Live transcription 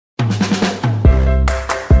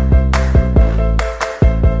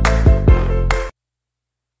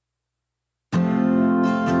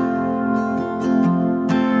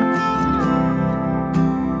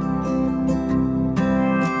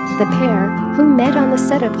The pair, who met on the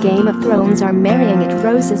set of Game of Thrones, are marrying at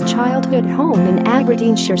Rose's childhood home in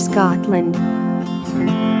Aberdeenshire, Scotland.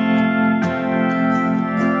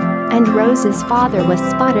 And Rose's father was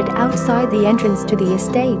spotted outside the entrance to the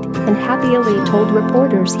estate and happily told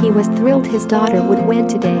reporters he was thrilled his daughter would wed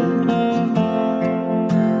today.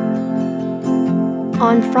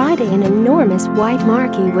 On Friday, an enormous white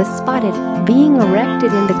marquee was spotted being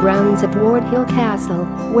erected in the grounds of Wardhill Castle,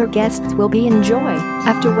 where guests will be enjoy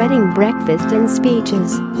after wedding breakfast and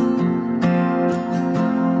speeches.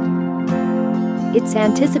 It's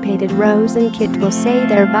anticipated Rose and Kit will say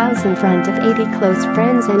their vows in front of 80 close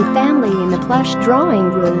friends and family in the plush drawing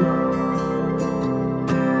room.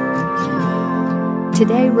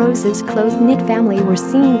 Today, Rose's close-knit family were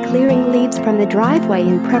seen clearing leaves from the driveway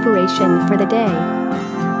in preparation for the day.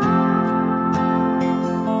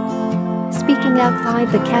 Speaking outside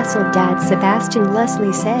the castle, Dad Sebastian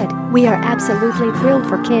Leslie said, "We are absolutely thrilled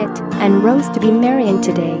for Kit and Rose to be marrying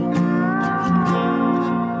today.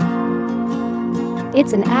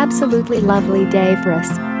 It's an absolutely lovely day for us,"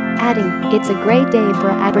 adding, "It's a great day for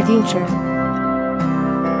Aberdeenshire.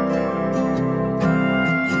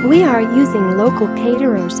 We are using local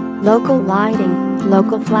caterers, local lighting,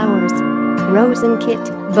 local flowers." Rose and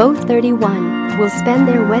Kit, both 31, will spend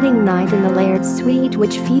their wedding night in the Laird suite,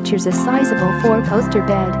 which features a sizable 4-poster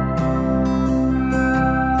bed.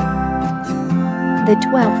 The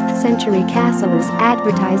 12th century castle is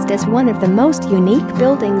advertised as one of the most unique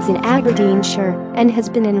buildings in Aberdeenshire and has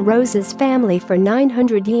been in Rose's family for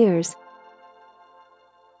 900 years.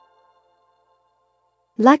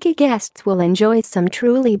 Lucky guests will enjoy some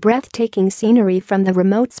truly breathtaking scenery from the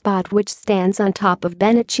remote spot, which stands on top of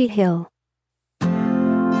Bennachie Hill.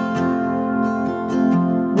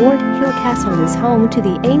 Wardhill Castle is home to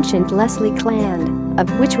the ancient Leslie clan, of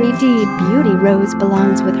which redhead beauty Rose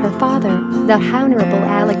belongs with her father. The Hounourable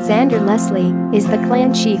Alexander Leslie is the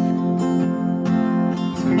clan chief.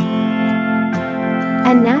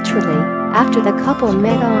 And naturally, after the couple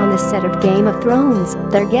met on the set of Game of Thrones,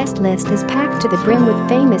 their guest list is packed to the brim with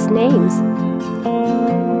famous names.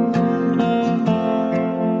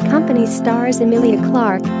 Company stars Emilia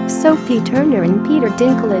Clarke, Sophie and Peter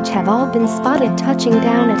Dinklage have all been spotted touching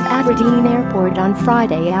down at Aberdeen Airport on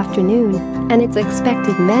Friday afternoon, and it's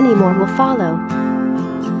expected many more will follow.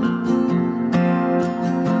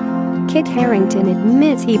 Kit Harington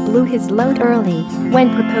admits he blew his load early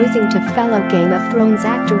when proposing to fellow Game of Thrones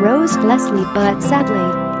actor Rose Leslie, but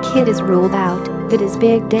sadly, Kit is ruled out that his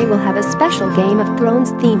big day will have a special Game of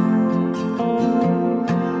Thrones theme.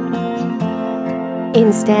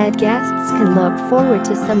 Instead, guests can look forward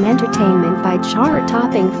to some entertainment by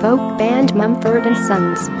chart-topping folk band Mumford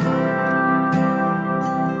Sons.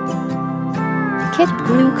 Kit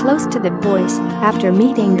grew close to the boys after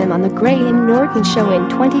meeting them on the Graham Norton show in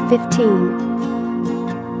 2015.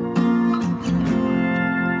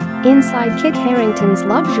 Inside Kit Harington's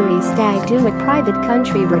luxury stag do at private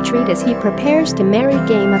country retreat as he prepares to marry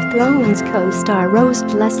Game of Thrones co-star Rose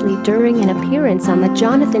Leslie during an appearance on the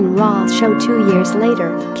Jonathan Ross show 2 years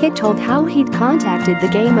later. Kit told how he'd contacted the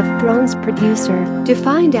Game of Thrones producer to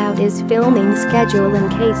find out his filming schedule in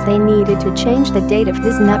case they needed to change the date of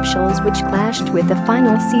his nuptials, which clashed with the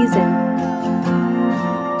final season.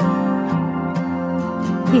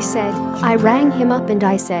 He said, "I rang him up and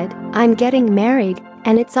I said, I'm getting married.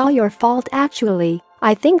 And it's all your fault actually.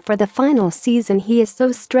 I think for the final season he is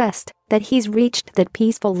so stressed that he's reached that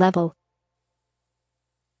peaceful level.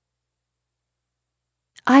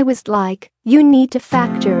 I was like, you need to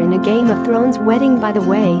factor in a Game of Thrones wedding, by the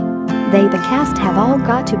way. The cast have all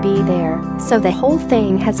got to be there, so the whole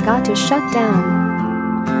thing has got to shut down."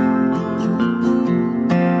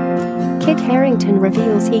 Kit Harington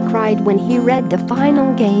reveals he cried when he read the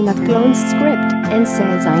final Game of Thrones script and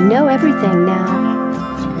says, "I know everything now.